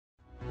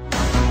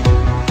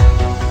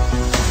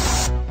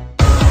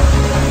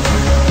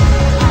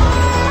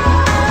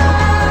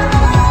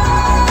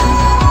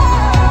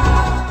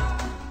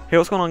Hey,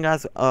 what's going on,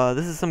 guys?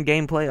 This is some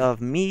gameplay of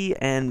me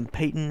and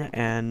Peyton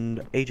and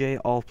AJ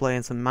all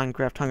playing some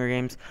Minecraft Hunger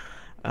Games.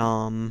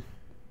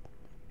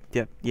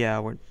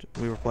 Yeah, we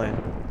were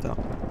playing. So,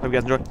 hope you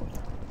guys enjoy.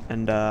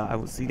 And I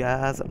will see you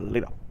guys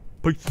later.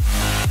 Peace.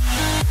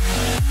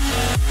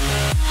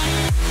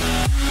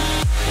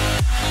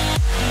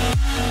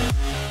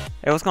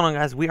 Hey, what's going on,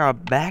 guys? We are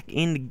back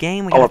in the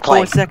game. We got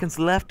 4 seconds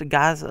left,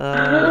 guys.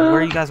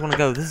 Where do you guys want to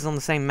go? This is on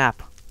the same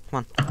map. Come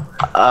on.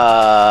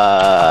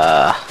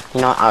 You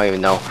know, I don't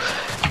even know.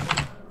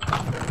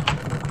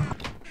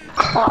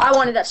 Oh, I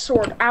wanted that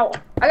sword. Ow.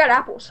 I got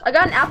apples. I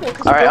got an apple.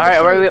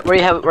 Alright, where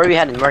are you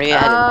heading?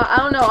 I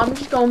don't know. I'm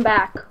just going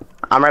back.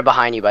 I'm right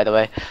behind you, by the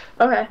way.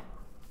 Okay.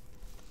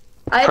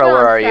 I Pro,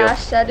 where are you?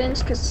 fast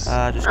settings because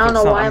I just don't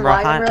know why I'm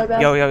lagging really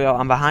bad. Yo,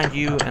 I'm behind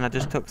you, and I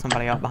just took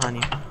somebody out behind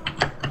you.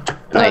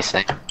 Nice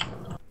thing.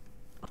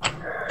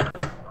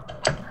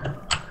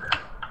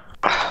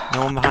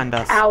 No one behind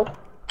us. Ow.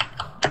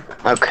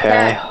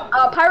 Okay.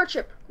 Pirate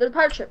ship. There's a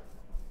pirate ship.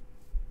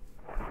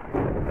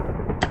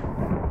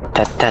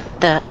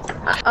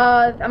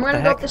 I'm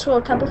gonna go up this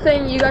little temple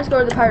thing. You guys go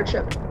to the pirate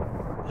ship.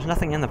 There's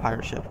nothing in the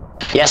pirate ship.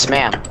 Yes,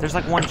 ma'am. There's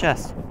like one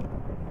chest.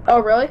 Oh,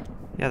 really?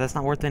 Yeah, that's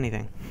not worth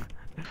anything.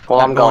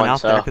 Well, I'm going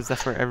out there because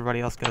that's where everybody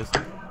else goes.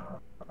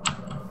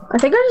 I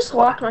think I just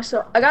locked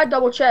myself. I got a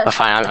double chest. But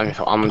fine,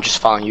 I'm just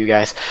following you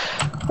guys.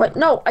 Wait,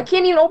 no, I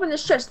can't even open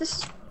this chest.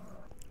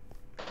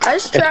 I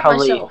just trapped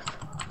myself.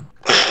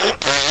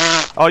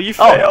 Oh, you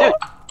failed.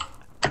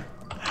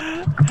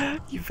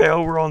 You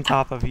failed. We're on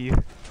top of you.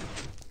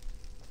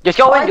 Just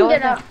go in,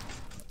 get out.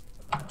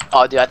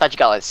 Oh, dude, I thought you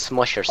got like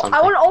smush or something.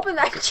 I want to open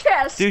that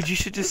chest. Dude, you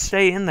should just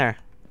stay in there.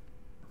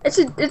 It's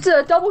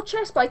a double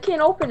chest, but I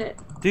can't open it.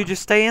 Dude,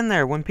 just stay in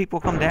there. When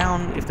people come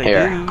down, if they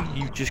do,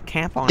 you just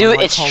camp on it. Dude,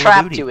 like it's Call of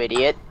trapped, Duty. you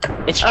idiot.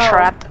 It's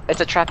trapped.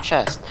 It's a trapped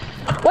chest.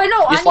 Wait,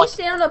 no, I need to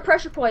stand on the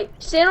pressure plate.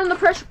 Stand on the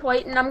pressure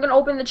plate, and I'm gonna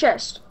open the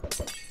chest.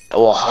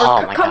 Oh,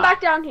 my God. Come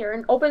back down here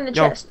and open the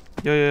chest.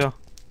 Yo.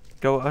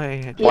 Go,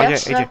 hey.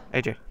 Yes,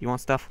 AJ, you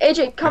want stuff?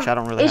 AJ, come. Actually, I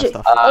don't really have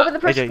stuff. Open the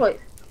pressure plate.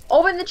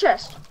 Open the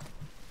chest.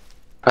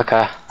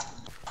 Okay.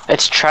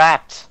 It's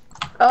trapped.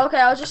 Oh,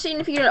 okay, I was just seeing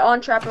if you can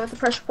untrap it with the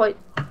pressure plate.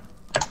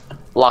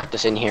 Lock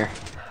this in here.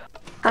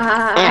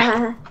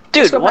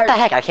 Dude, what the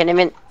heck? I can't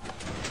even.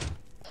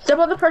 Step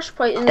on the pressure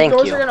plate and the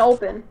doors are gonna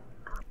open.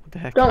 What the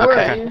heck? Don't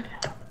worry.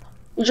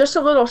 You're just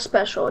a little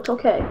special. It's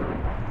okay.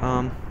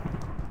 I'm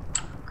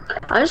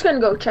just gonna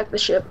go check the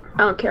ship. I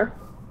don't care.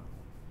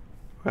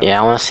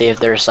 Yeah, I want to see if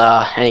there's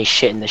any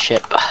shit in the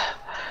ship.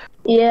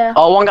 Yeah.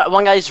 Oh,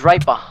 one guy's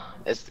right behind.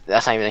 That's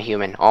not even a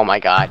human. Oh my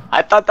God!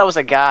 I thought that was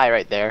a guy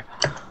right there.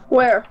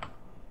 Where?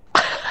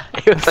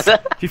 You failed.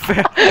 That's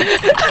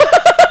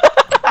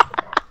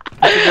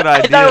a good idea.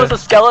 I thought it was a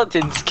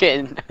skeleton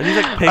skin. Are these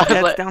like pig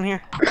heads down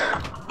here?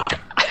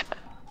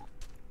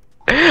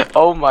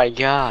 Oh my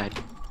God!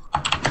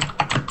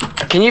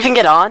 Can you even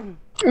get on?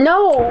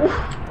 No.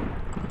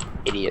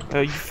 Idiot. Oh,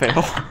 you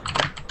fail.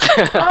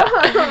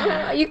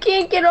 You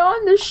can't get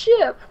on the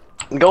ship.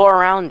 Go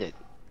around it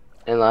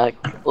and like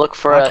look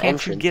for an entrance. Why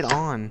can't you get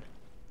on?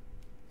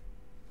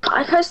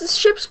 Because the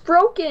ship's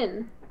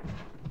broken.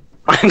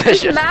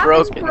 This map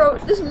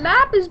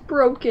is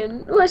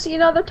broken. Oh, I see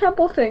another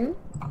temple thing.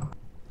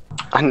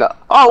 I know.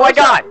 Oh my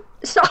God!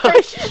 Sorry.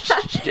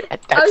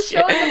 I was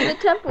showing them the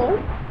temple.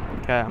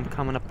 Okay, I'm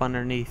coming up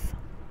underneath.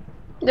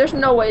 There's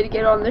no way to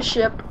get on the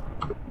ship.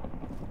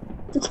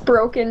 It's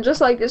broken, just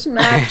like this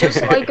map,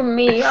 just like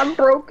me. I'm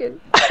broken.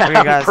 Okay,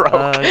 guys.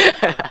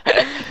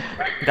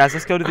 Guys,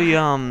 let's go to the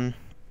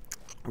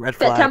red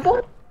flag. That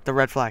temple? The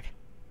red flag.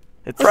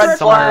 It's red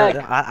somewhere.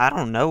 flag. I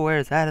don't know where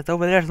it's at. It's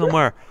over there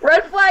somewhere.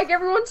 Red flag.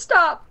 Everyone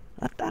stop.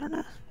 I don't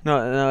know.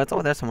 No, it's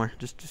over there somewhere.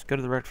 Just go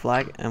to the red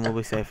flag and we'll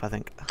be safe, I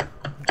think.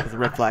 Because the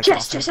red flag.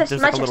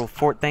 There's like a little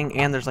fort thing,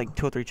 and there's like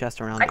 2 or 3 chests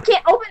around. I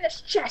can't open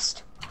this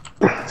chest.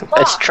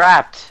 It's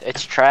trapped.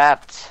 It's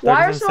trapped.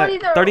 Why are so many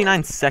there?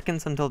 39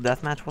 seconds until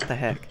deathmatch? What the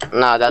heck?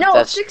 No,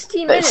 that's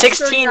 16 minutes.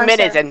 16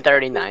 minutes and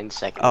 39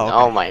 seconds. Oh, okay.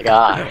 Oh my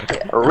God.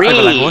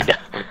 Read. Okay,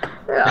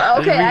 I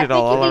think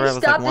you need to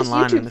stop this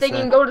YouTube thing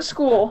and go to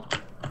school.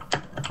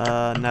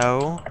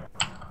 No.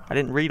 I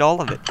didn't read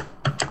all of it.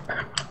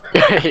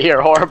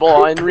 You're horrible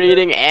on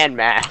reading and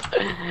math.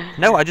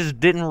 No, I just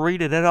didn't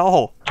read it at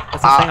all.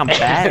 That's not saying I'm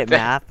bad at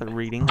math and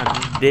reading. I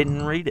just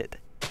didn't read it.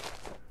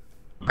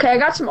 Okay, I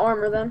got some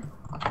armor then.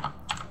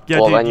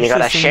 Yeah, well, dude, then you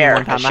gotta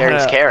share.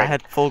 Sharing's caring. I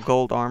had full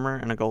gold armor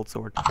and a gold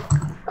sword.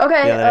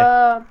 Okay,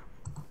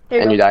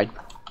 here you you died.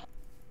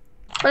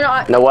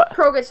 Oh, no, what?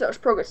 Pro gets those.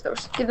 Give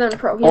them to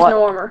Pro. He has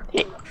no armor.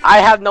 I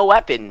have no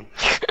weapon.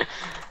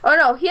 Oh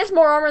no, he has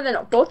more armor than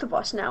both of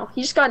us now.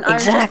 He just got an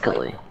iron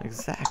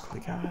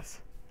Exactly,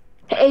 guys.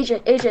 Hey,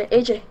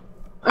 AJ.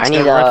 I need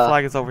the red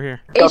flag is over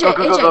here.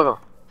 Go.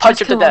 Punch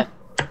him to death.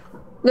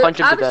 Punch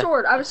him to death.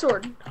 I have a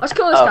sword. Let's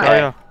kill this guy. Oh,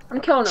 yeah. I'm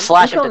killing him.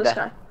 Slash him to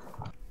death.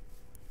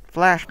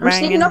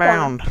 Flashbang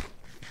inbound.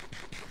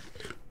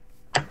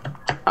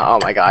 Oh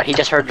my God, he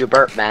just heard you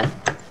burp, man.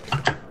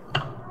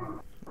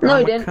 No,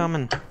 he didn't.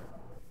 Coming.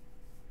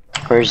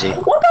 Where is he?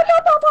 What the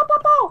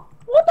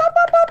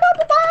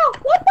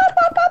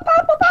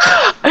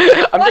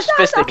I'm just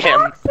fisting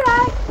him.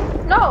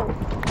 No.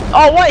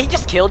 Oh, what? He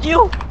just killed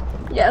you?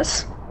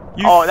 Yes.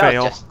 You oh,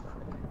 fail.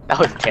 That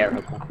was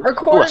terrible.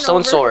 Recording Ooh, a stone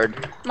over.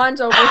 sword. Mine's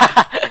over.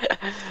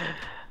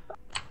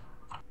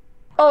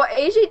 Oh,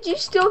 AJ, do you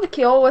steal the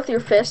kill with your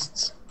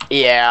fists?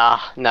 Yeah,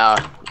 no.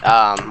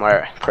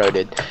 Where Pro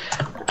did.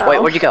 Wait,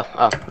 where'd you go?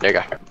 Oh, there you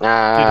go. Dude,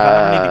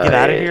 I need to get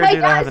out of here, Hey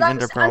dude. guys, I have an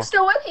ender pearl. I'm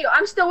still with you.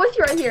 I'm still with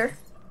you right here.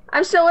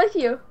 I'm still with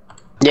you.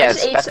 Yeah, I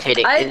it's just ate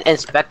spectating. In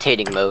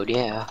spectating mode,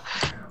 yeah.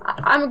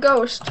 I'm a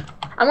ghost.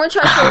 I'm gonna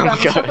try to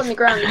kill them. I'm up on the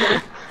ground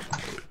again.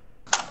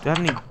 Do I have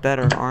any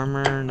better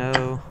armor?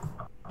 No.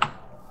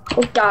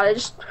 Oh god, I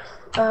just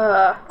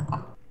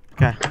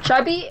Okay.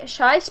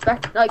 Should I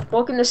like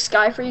look in the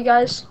sky for you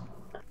guys?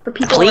 For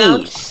people around?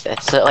 Please,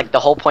 that's like the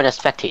whole point of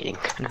spectating.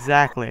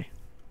 Exactly.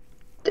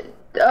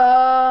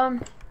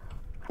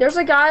 There's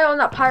a guy on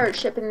that pirate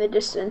ship in the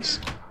distance.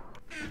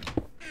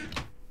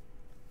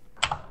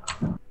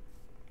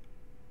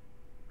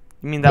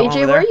 You mean that one AJ,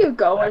 over where are there? you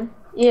going?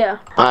 Yeah.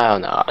 I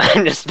don't know.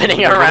 I'm just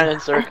spinning around in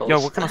circles. Yo,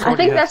 what kind of I sword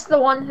do think you have? that's the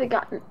one that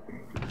got.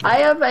 I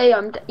have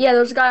a yeah.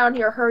 There's a guy on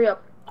here. Hurry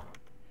up.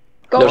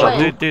 Go There's a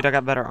land. Dude, I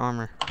got better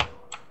armor.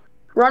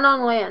 Run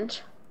on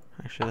land.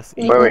 Actually, that's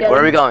You easy, can get Where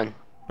are it. we going?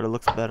 but it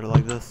looks better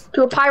like this.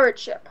 To a pirate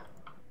ship.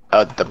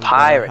 Oh, the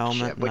pirate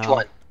helmet? ship. Which No.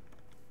 one?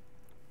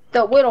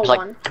 The little There's like-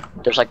 one.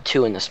 There's like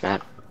 2 in this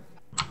map.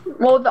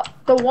 Well,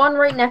 the one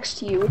right next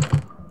to you.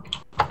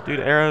 Dude,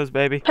 arrows,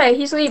 baby. Hey,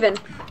 he's leaving.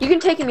 You can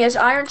take him. He has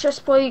iron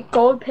chest plate,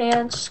 gold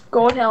pants,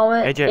 gold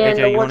helmet, AJ, and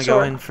AJ, a you wood want to go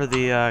sword. in for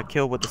the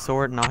kill with the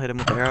sword, and I'll hit him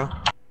with the arrow?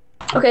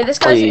 Okay, this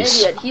guy's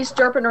Please. an idiot. He's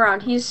derping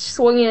around. He's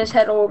swinging his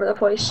head all over the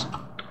place.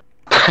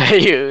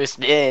 You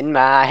spin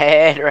my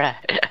head right.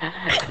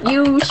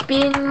 You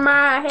spin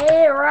my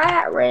head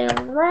right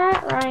round,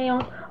 right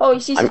round. Oh, he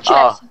sees the I'm-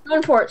 chest. He's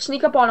going for it.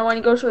 Sneak up on him when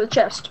he goes for the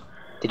chest.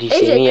 Did you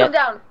see AJ, me come yet?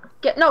 down.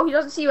 No, he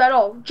doesn't see you at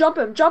all. Jump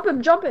him, jump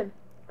him, jump him.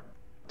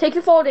 Take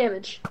the fall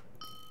damage.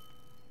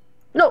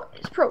 No,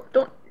 it's pro.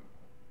 Don't.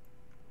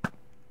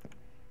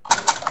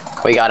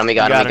 We got him. We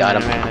got him. We got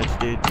him. Advantage,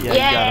 dude. Yeah, you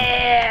got him.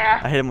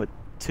 Yeah. I hit him with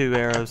 2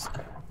 arrows.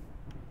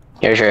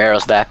 Here's your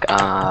arrows back. Oh,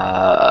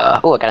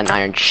 I got an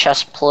iron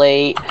chest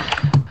plate.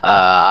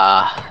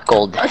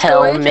 Gold Let's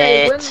go, AJ. Win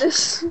helmet.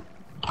 this.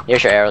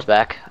 Here's your arrows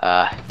back.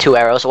 2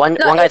 arrows. One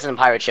No, guy's in a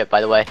pirate ship,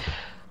 by the way.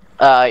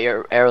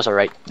 Your arrows are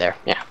right there.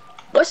 Yeah.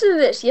 Listen to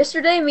this.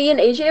 Yesterday, me and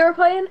AJ were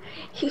playing.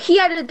 He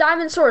had a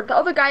diamond sword. The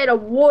other guy had a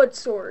wood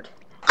sword.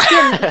 He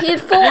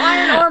had full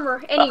iron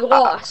armor, and he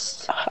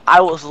lost. I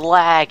was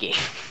lagging.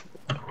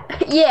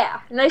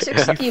 Yeah, nice You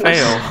excuse.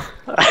 fail.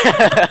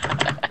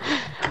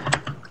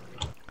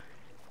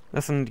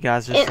 Listen,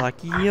 guys, just And like,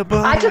 yeah,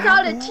 but I took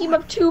out a team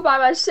of 2 by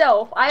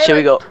myself. I had Should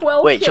we like go?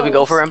 12 Wait, should we go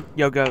kills. for him?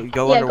 Yo, go Yeah,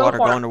 go underwater,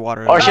 for go it.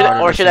 underwater. Or should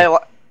underwater,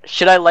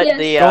 I let Yes.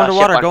 the Go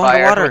underwater, ship go on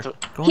fire? underwater.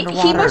 Go He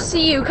underwater. must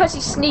see you because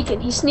he's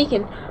sneaking. He's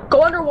sneaking.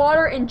 Go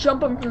underwater and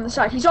jump him from the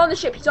side. He's on the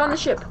ship. He's on the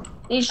ship.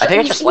 He's, I think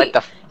I he's- just let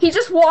the. He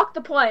just walked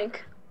the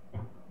plank.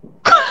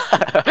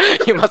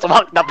 You must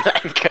walk the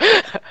plank.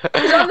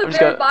 He's on the I'm just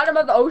very gonna- bottom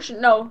of the ocean.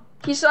 No,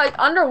 he's like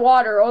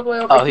underwater all the way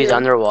over Oh, here. he's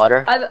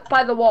underwater.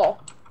 By the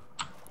wall.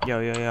 Yo,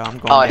 I'm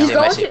going Oh, I down. see him,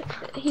 I see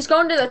He's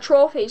going to the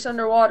troll face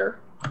underwater.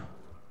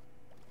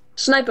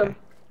 Snipe him.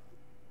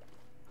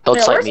 Don't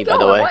Yeah, snipe where's me, he by the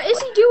going? way. What is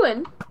he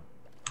doing?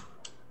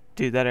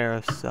 Dude, that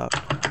arrow sucked.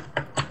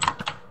 I'm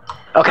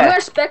Okay, gonna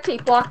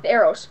spectate block the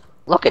arrows.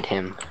 look at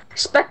him.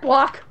 Spec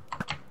block.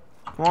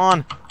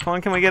 Come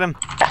on, can we get him?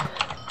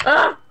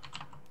 Ah!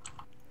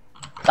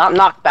 Stop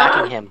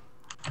knockbacking him.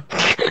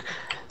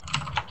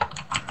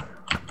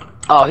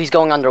 Oh, he's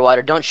going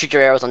underwater. Don't shoot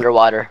your arrows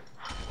underwater.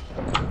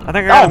 I think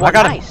I got him. I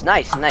got him.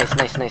 nice.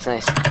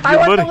 I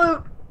want buddy.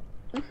 the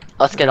loot.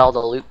 Let's get all the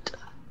loot.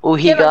 Oh,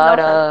 he Give him got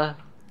nothing.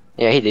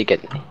 Yeah, he did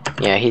get.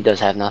 Yeah, he does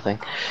have nothing.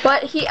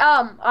 But he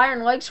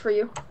iron legs for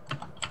you.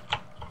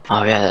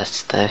 Oh yeah,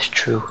 that's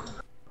true.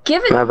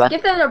 Give it. My bad.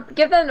 Give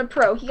that to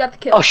pro. He got the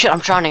kill. Oh shit, I'm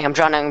drowning. Yo,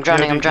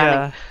 dude,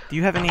 yeah. Do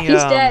you have any He's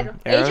dead.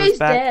 arrows AJ's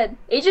back? dead.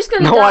 AJ's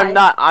gonna No, die. I'm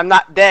not. I'm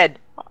not dead.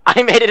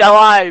 I made it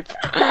alive.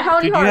 How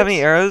many Dude, do you have hearts?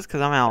 any arrows?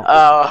 Cause I'm out.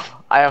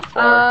 Oh, I have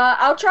 4.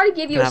 I'll try to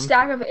give you a Can I have 'em?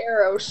 stack of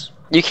arrows.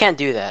 You can't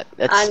do that.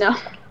 That's. I know.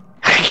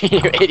 You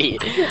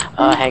idiot.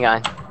 Hang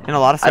on. In a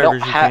lot of I don't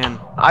servers, you have. can.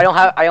 I don't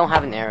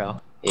have an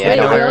arrow. Yeah, Wait, I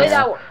don't have really? an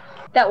arrow.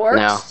 That works?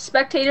 No.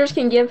 Spectators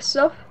can give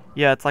stuff?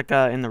 Yeah, it's like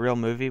in the real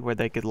movie where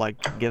they could like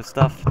give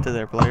stuff to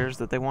their players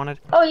that they wanted.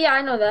 Oh yeah,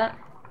 I know that.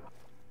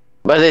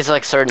 But it's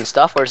like certain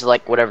stuff, or is it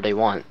like whatever they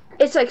want?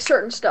 It's like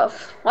certain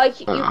stuff. Like,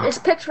 Uh-huh. it's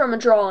picked from a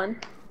drawing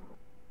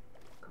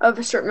of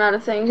a certain amount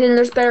of things, and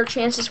there's better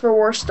chances for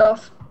worse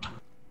stuff.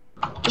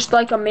 Just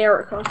like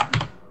America.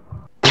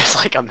 Just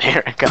like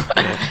America.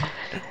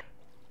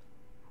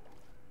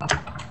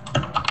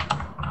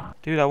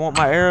 Dude, I want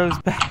my arrows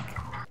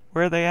back.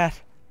 Where are they at?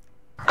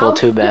 Well,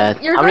 too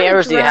bad. You're How many gonna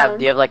arrows do you have? drown.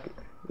 Do you have like?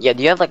 Yeah,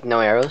 do you have like no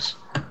arrows?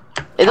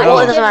 It, I well,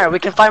 it don't. doesn't matter. We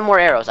can find more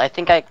arrows. I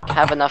think I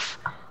have enough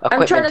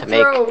trying equipment to to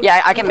make. throw-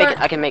 Yeah, I can I'm make. trying-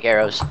 I can make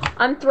arrows.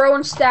 I'm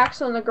throwing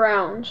stacks on the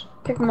ground.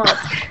 Pick them up.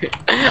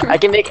 I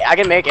can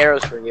make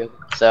arrows for you.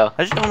 So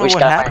I just don't know we just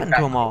what gotta find happened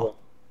to them all.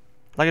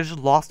 Like I just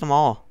lost them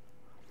all.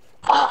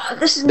 Oh,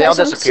 this is They all nice.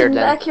 I'm disappeared sitting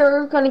then. back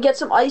here, gonna get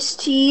some iced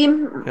tea,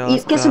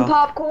 let's get some go.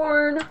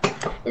 popcorn,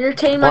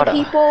 entertain my What a-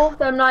 people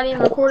that I'm not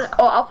even recording.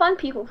 Oh, I'll find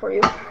people for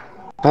you.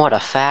 What a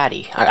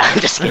fatty. I'm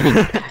just kidding.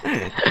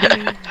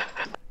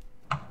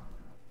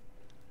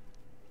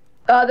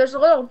 There's a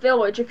little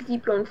village if you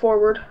keep going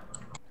forward.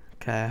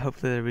 Okay,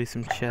 hopefully there'll be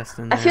some chests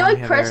in there. I feel We like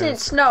have President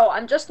arrows. Snow.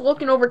 I'm just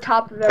looking over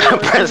top of everyone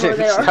where President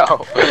they are.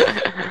 Snow.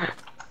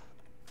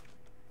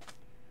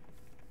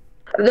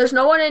 There's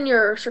no one in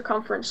your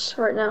circumference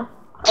right now.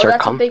 Oh,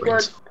 that's a big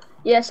word. Circumference?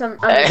 Yes, Hey,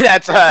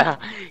 that's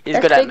he's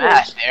That's good at big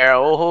math words. there.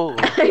 Oh.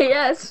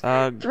 yes.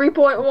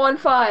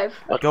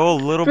 3.15. Go a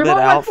little bit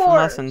out from 3.14,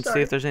 us and see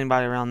sorry. if there's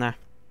anybody around there.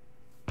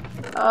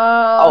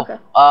 Okay.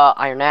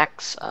 Iron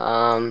axe.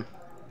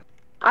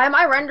 I have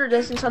my render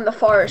distance on the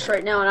forest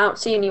right now, and I don't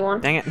see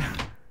anyone. Dang it.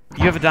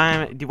 You have a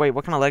diamond. Wait,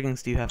 what kind of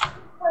leggings do you have?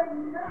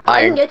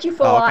 I can get you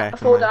full, Oh, okay,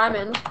 full never mind.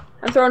 diamond.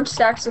 I'm throwing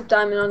stacks of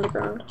diamond on the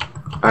ground.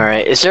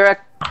 Alright, is there a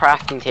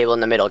crafting table in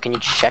the middle? Can you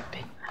check?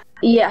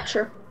 Yeah,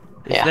 sure.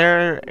 Is Yeah.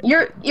 there...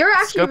 You're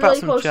actually Scope out really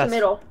some close to the chests.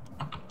 middle.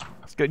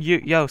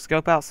 Yo,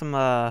 scope out some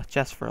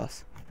chests for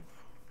us.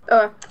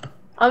 Let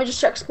me just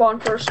check spawn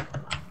first.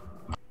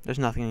 There's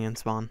nothing in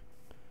spawn.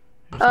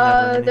 There's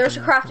There's a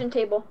anything in spawn. crafting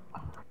table.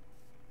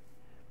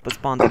 But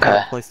spawn's a Okay.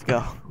 terrible place to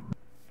go.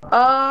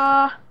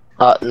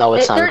 No,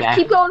 it's not. Okay.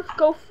 Keep going.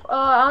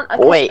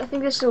 Wait. I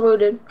think this is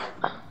looted.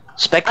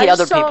 Spectate I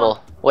other saw-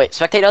 people. Wait,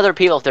 spectate other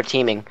people if they're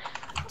teaming.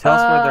 Tell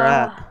us where they're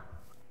at.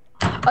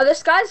 Oh,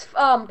 this guy's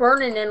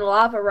burning in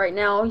lava right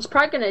now. He's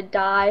probably gonna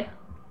die.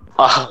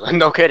 Oh,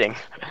 no kidding.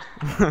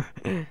 Yeah,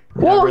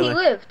 Whoa, really. he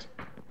lived.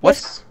 What?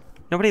 Yes,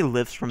 Nobody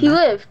lives from he that.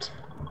 lived.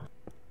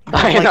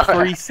 I know. Like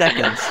 3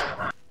 seconds.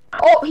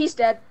 Oh, he's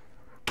dead.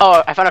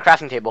 Oh, I found a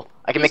crafting table.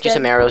 I can He's make you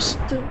some dead. arrows.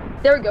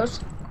 There he goes.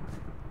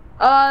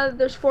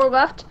 There's 4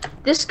 left.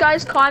 This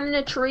guy's climbing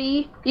a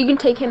tree. You can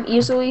take him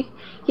easily.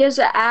 He has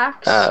an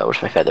axe.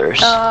 Where's my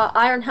feathers?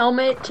 Iron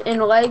helmet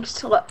and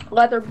legs,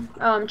 leather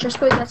chest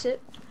plate. That's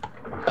it.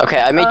 Okay,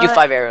 I made you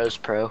 5 arrows,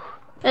 pro.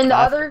 And the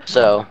other,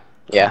 So,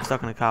 yeah.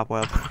 Stuck in a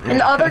cobweb. and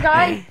the other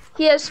guy,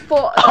 he has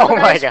full. Oh other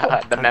guy my has full-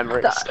 god, the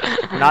memories.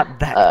 Not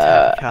that type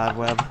of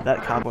cobweb.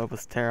 That cobweb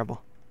was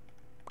terrible.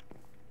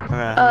 Okay,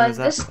 how many was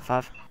that? this-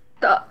 5?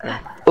 The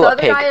Ooh, a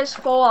other pig. guy has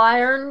full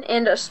iron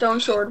and a stone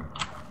sword.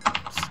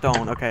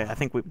 Stone. Okay, I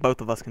think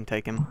both of us can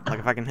take him. Like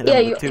if I can hit Yeah,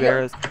 him you- with 2 yeah.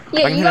 arrows. Yeah,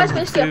 I can you hit guys him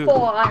with basically have 2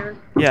 full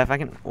iron. Yeah, if I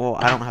can. Well,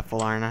 I don't have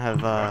full iron. I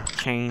have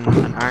chain,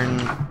 an iron,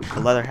 a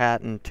leather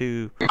hat, and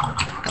 2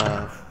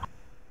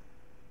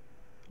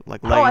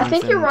 like leggings. Oh, I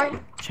think you're and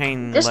right.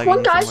 Chain. This leggings one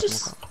and guy's whatchamacallit.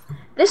 just.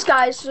 This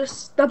guy's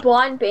just the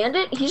blind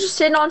bandit. He's just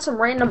sitting on some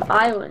random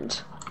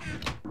island.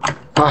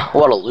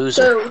 What a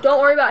loser. So don't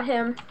worry about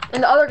him.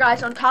 And the other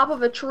guy's on top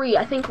of a tree.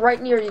 I think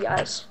right near you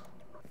guys.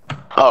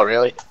 Oh,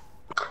 really?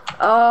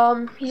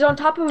 He's on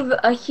top of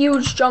a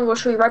huge jungle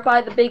tree right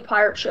by the big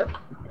pirate ship.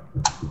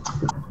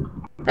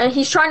 And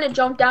he's trying to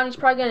jump down. He's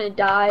probably gonna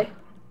die.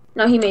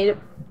 No, he made it.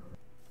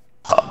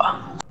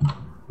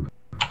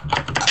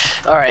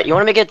 Alright, you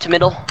want to make it to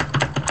middle?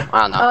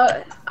 I don't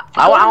know.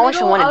 I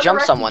actually want to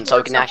jump someone so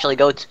we can actually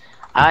go.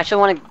 I actually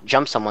want to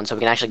jump someone so we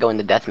can actually go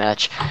into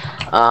deathmatch.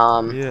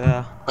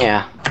 Yeah.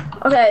 Yeah.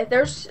 Okay,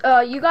 there's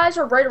you guys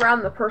are right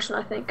around the person,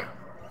 I think.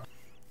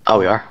 Oh,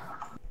 we are.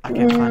 I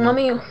can't find Let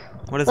him. me.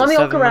 What is let it? me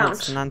look 7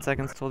 minutes, around. 9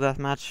 seconds till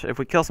deathmatch. If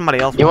we kill somebody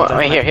else, You we'll want?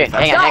 Wait, here, deathmatch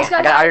hang fast. on.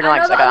 I got iron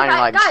legs. I got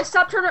iron legs. Guys,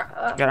 stop turning.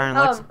 Got iron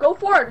legs? Go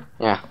forward.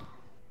 Yeah.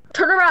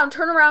 Turn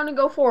around, and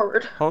go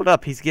forward. Hold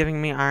up, he's giving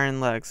me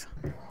iron legs.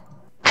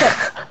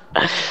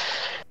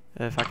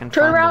 If I can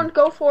Turn find around, them.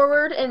 go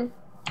forward, and.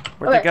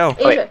 Where'd they go?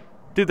 AJ.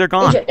 Dude, they're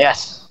gone. AJ.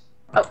 Yes.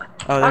 Oh,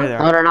 Oh, there they No,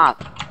 are. they're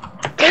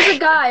not. there's a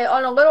guy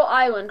on a little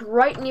island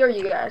right near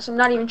you guys. I'm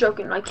not even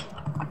joking. Like,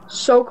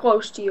 so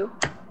close to you.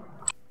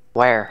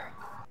 Where?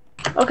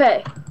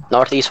 Okay.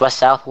 North, east, west,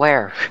 south.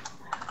 Where?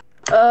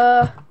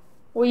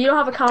 Well, you don't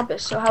have a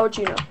compass, so how would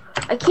you know?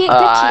 I can't get to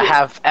I you.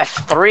 have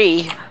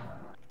F3.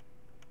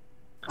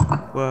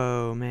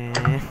 Whoa, man.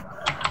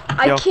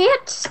 I Yo.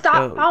 can't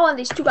stop Yo. following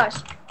these 2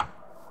 guys.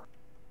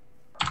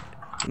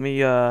 Let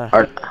me,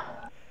 Or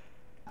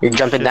you're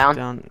jumping shift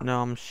down?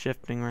 No, I'm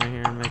shifting right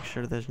here and make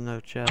sure there's no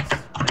chest.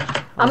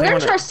 I'm gonna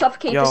try to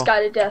suffocate this Yo.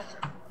 guy to death.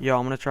 Yo,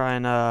 I'm gonna try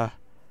and,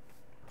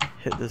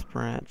 hit this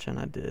branch, and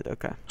I did.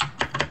 Okay.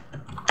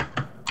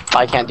 If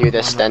I can't do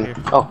this, I'm then. up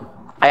here. Oh,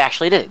 I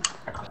actually did.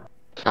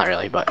 Not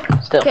really, but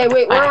still. Okay,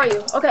 wait, where are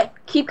you? Okay,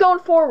 keep going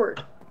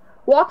forward.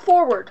 Walk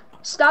forward.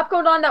 Stop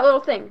going down that little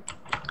thing.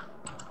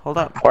 Hold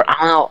up. Or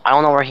I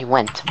don't know where he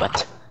went,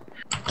 but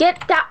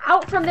Get that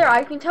out from there.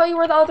 I can tell you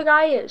where the other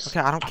guy is. Okay,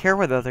 I don't care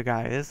where the other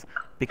guy is.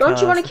 Because,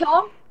 Don't you want to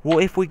kill him? well,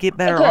 if we get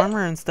better Okay.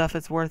 armor and stuff,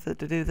 it's worth it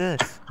to do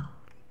this.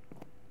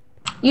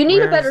 You need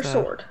a Where's, better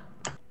sword.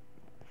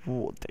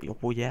 Well,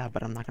 yeah,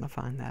 but I'm not gonna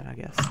find that, I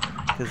guess.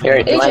 'Cause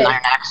here, do you want AJ. an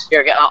iron axe?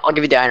 Here, I'll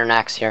give you the iron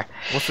axe here.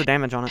 what's the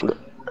damage on it? Okay,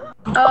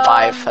 A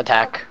 5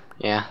 attack.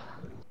 Yeah.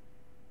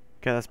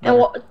 that's And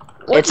better.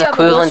 It's you have a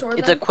blue equivalent. sword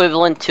It's then?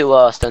 equivalent to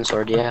a stone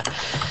sword. Yeah.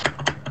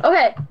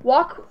 Okay,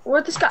 walk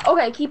where this guy.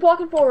 Okay, keep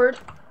walking forward.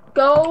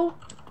 go,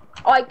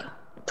 like,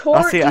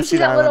 towards. I see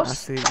that little. I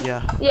see,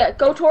 yeah. Yeah,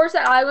 go towards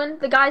that island.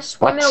 The guy's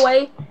swimming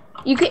away.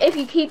 You can, if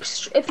you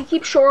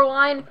keep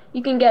shoreline,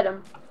 you can get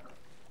him.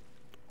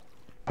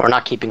 We're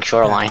not keeping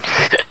shoreline.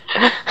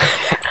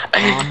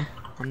 I'm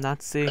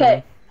not seeing him.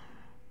 Okay.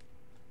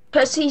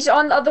 Cause he's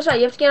on the other side.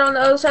 You have to get on the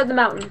other side of the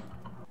mountain.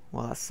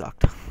 Well, that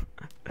sucked.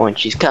 When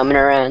she's coming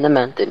around the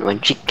mountain, when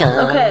she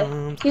comes.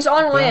 Okay. He's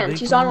on land.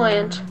 He's on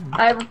land.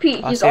 I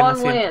repeat, he's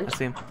on land. I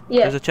see him.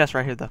 Yeah. There's a chest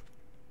right here, though.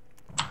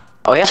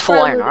 Oh, he has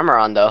full iron armor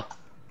on, though.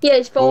 Yeah,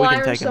 he's full Well, we can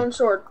iron take him. stone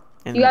sword.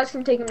 And You guys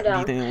can take him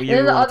down. You And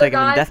then the will other take him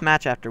in guy.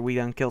 deathmatch after we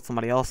done killed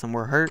somebody else and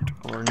we're hurt,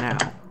 or now?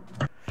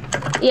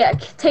 Yeah,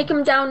 take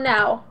him down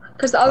now.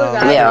 Cause the other Oh,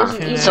 guy Yeah.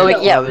 isn't easy So to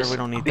kill. yeah, we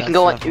don't need we that can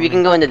go. stuff, We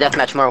can go into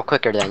deathmatch more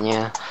quicker then.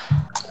 Yeah.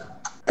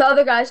 The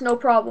other guy's no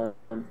problem.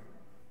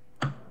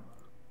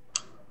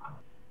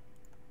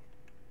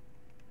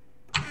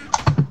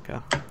 Okay,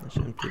 I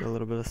should empty a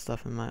little bit of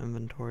stuff in my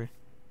inventory.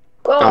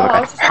 Oh, my God, I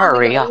was just trying to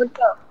hurry get up. it.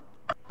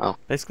 Oh.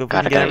 Basically, if we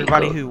Gotta can get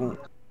go.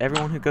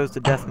 everyone who goes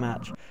to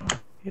deathmatch,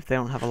 if they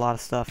don't have a lot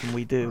of stuff and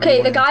we do. Okay, we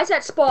the win. guys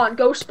at spawn,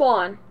 go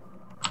spawn.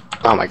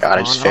 Oh my God,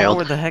 I just Spawn? I don't know failed.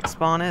 where the heck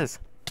spawn is.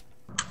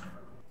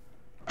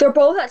 They're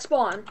both at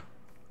spawn.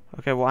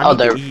 Okay, well I Oh, need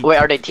they're to eat. wait.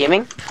 Are they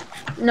teaming?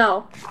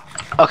 No.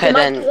 Okay, They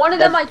then. one of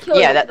them might kill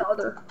yeah, the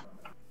other.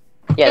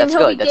 Yeah, And that's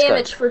he'll good. be That's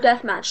damaged good. for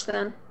deathmatch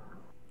then.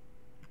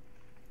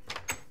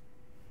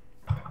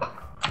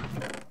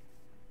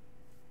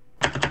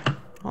 I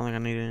don't think I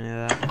need any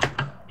of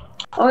that.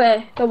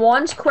 Okay, the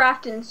one's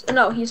crafting.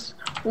 No, he's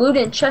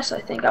looting chests, I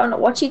think. I don't know.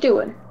 What's he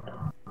doing?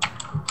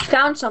 He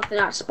found something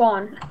at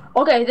spawn.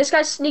 Okay, this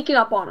guy's sneaking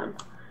up on him.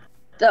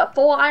 The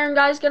full iron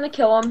guy's gonna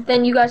kill him.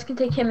 Then you guys can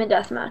take him in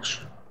deathmatch.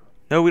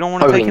 No, we don't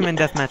want to Oh, take we- him in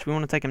deathmatch. We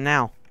want to take him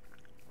now.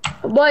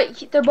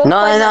 But they're both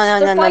No, fighting no, at,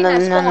 no, they're no, fighting no,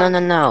 at no, no, spawn. no,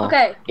 no.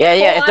 Okay. Yeah,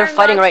 yeah. full If they're iron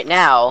fighting guys- right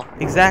now.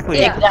 Exactly.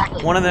 Yeah.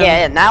 Exactly. One of them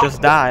Yeah, now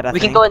just died. I we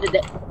think. can go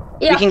into.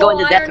 Yeah, We can go full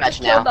into iron deathmatch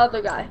just killed now. the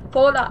other guy.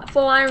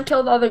 Full iron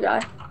killed the other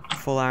guy.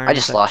 Full iron. I is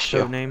just that lost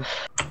you. code Name.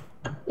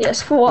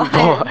 Yes, full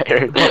Oh,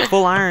 iron. Look,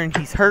 full iron.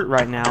 He's hurt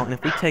right now, and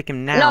if we take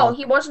him now, No,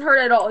 he wasn't hurt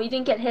at all. He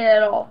didn't get hit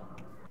at all.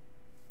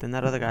 then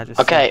that other guy just.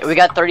 Okay, sucks. we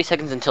got 30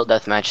 seconds until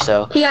deathmatch,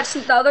 so. The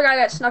other guy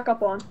got snuck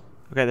up on.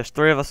 Okay, there's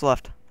 3 of us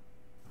left.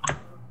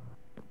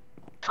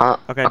 Huh?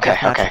 Okay, Okay.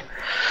 deathmatch. Okay.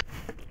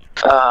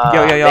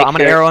 Yo, make I'm gonna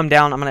sure- arrow him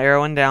down. I'm gonna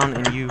arrow him down,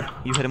 and you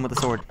hit him with a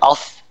sword. I'll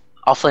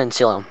flint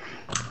seal him.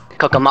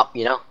 Cook him up,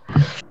 you know.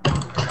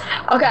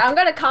 Okay, I'm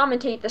gonna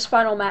commentate this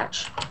final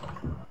match.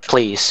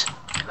 Please.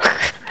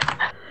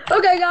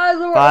 Okay, guys,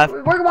 Five,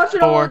 we're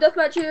watching a 4,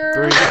 deathmatch here,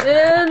 3,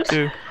 and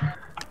 2.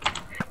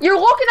 you're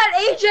looking at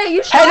AJ.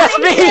 You Hey, shot that's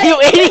AJ. me!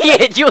 You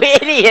idiot! You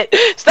idiot!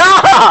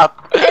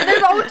 Stop! And then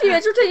the whole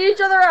teammates are taking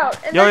each other out,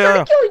 and Yo, they're yo, gonna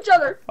yo. kill each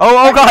other.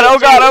 Oh god! Oh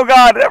god! Oh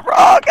god!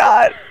 Oh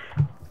god!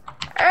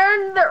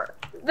 And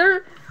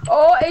they're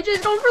oh,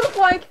 AJ's going for the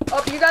flank.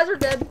 Oh, you guys are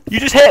dead. You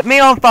just hit me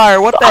on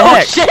fire. What the Oh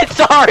heck? shit!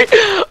 Sorry.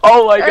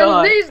 Oh my And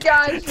god. these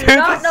guys do Dude,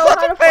 not this know is how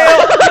to such a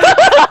fight.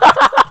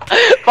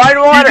 Find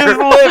You water. just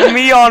lit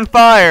me on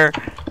fire.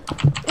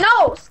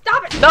 No,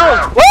 stop it.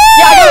 No. Woo!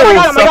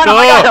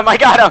 Yeah, I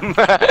got him.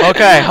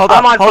 Okay, hold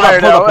I'm up. on fire,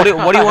 though. What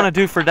do you want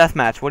to do for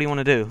deathmatch? What do you want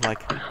to do?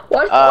 Like,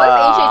 What if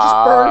AJ just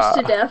burns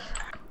to death?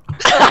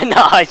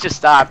 No, I just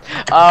stopped.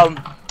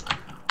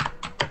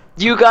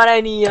 You got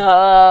any? Do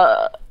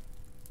a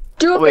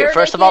Wait. bare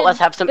First of all, naked- let's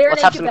have some. bare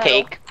Let's have naked some battle.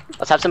 cake.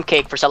 Let's have some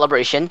cake for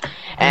celebration.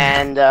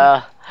 And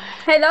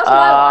Hey, that was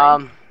my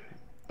line.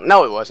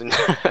 no, it wasn't.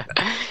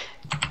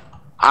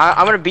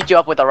 I'm gonna beat you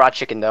up with a raw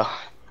chicken, though.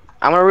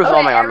 I'm gonna roof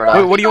all my armor,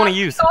 everyone though. What do you take wanna off-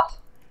 use?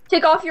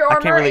 Take off your I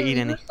armor can't really and eat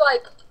any.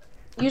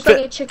 use like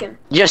a chicken.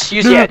 Just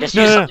use no, just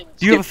no, use no. something.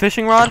 Do you have a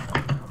fishing rod?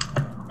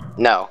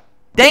 No.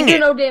 Dang Do it!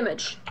 no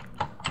damage.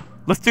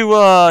 Let's do.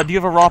 Do you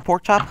have a raw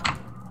pork chop?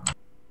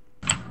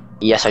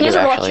 Yes, I He has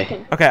do a raw actually.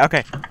 chicken.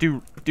 Okay.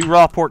 Do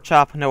raw pork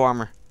chop, no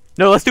armor.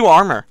 No, let's do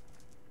armor.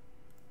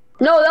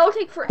 No, that would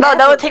take forever. No,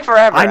 that would take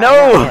forever. I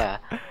know. Yeah.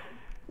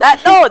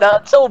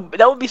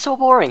 That would be so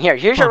boring.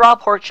 Here's your raw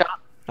pork chop.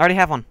 I already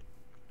have one.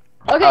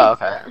 Okay. Oh,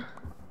 okay.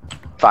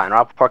 Fine,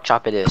 raw pork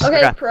chop it is. Okay,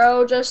 Okay.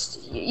 Pro,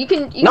 just you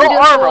can No can do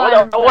armor. full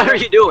iron. What are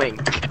you doing?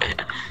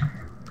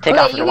 Take Okay,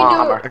 off you your can do-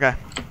 armor. Okay.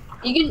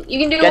 You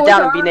can do Get it with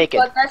down and be armor, naked.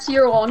 But that's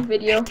your long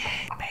video.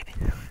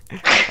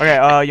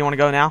 Okay. You want to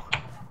go now?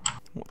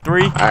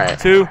 3, Alright.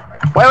 2.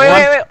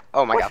 Wait.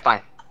 Oh my god,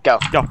 fine. Go.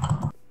 Go.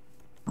 Nah.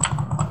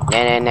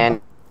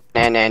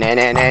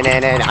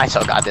 I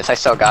still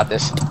got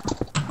this.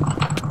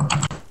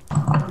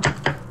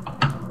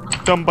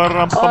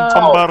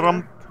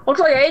 Looks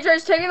like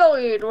AJ's taking the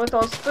lead with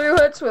those 3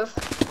 hits with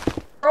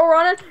Pro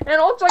running, and it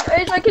looks like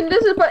AJ can do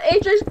this, but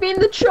AJ's being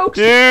the choke.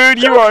 Dude,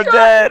 you are shot.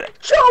 dead.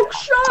 Choke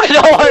shot.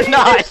 No, I'm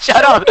not.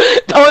 Shut up.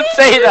 Don't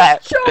say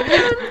that. Choking.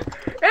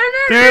 And then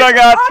Dude, I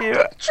got you.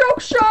 Choke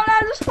shot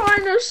at his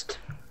finest.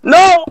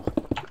 No!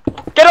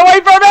 Get away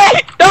from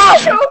me! No!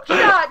 Choke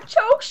shot.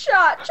 Choke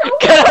shot. Choke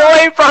Get shot.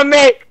 away from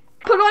me!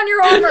 Put on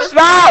your armor.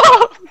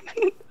 Stop!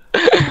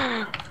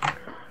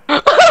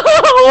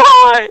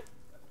 Why?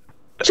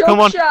 Choke Come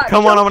on, shot,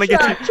 come on, choke I'm gonna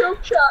get shot, you.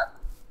 Choke shot.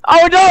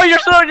 Oh no, you're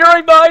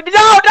right behind me.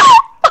 No, no!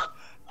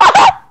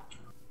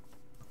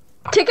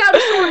 Take out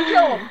his sword and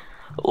kill him.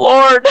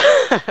 Lord.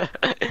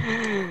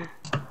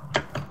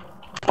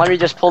 Let me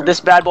just pull this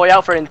bad boy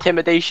out for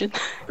intimidation.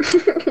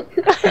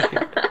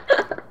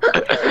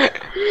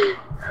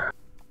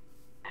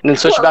 And then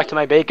switch back to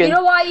my bacon. You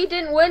know why you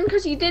didn't win?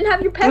 Because you didn't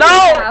have your pet No!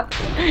 cap.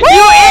 You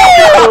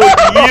idiot!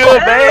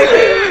 Yeah,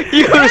 baby!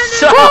 You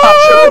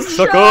suck!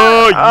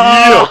 Sucker!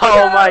 Yeah!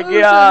 Oh my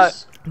god!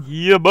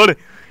 Yeah, buddy.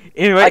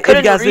 Anyway, if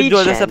you guys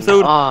enjoyed this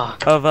episode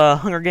of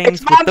Hunger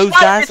Games with those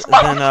guys,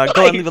 then go ahead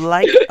and leave a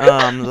like.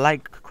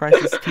 Like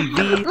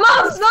CrysisTV,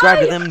 subscribe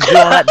to them, do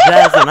all that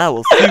jazz, and I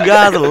will see you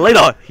guys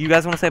later. You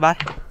guys want to say bye?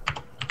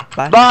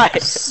 Bye. Bye.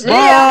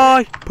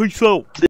 Bye. Peace out.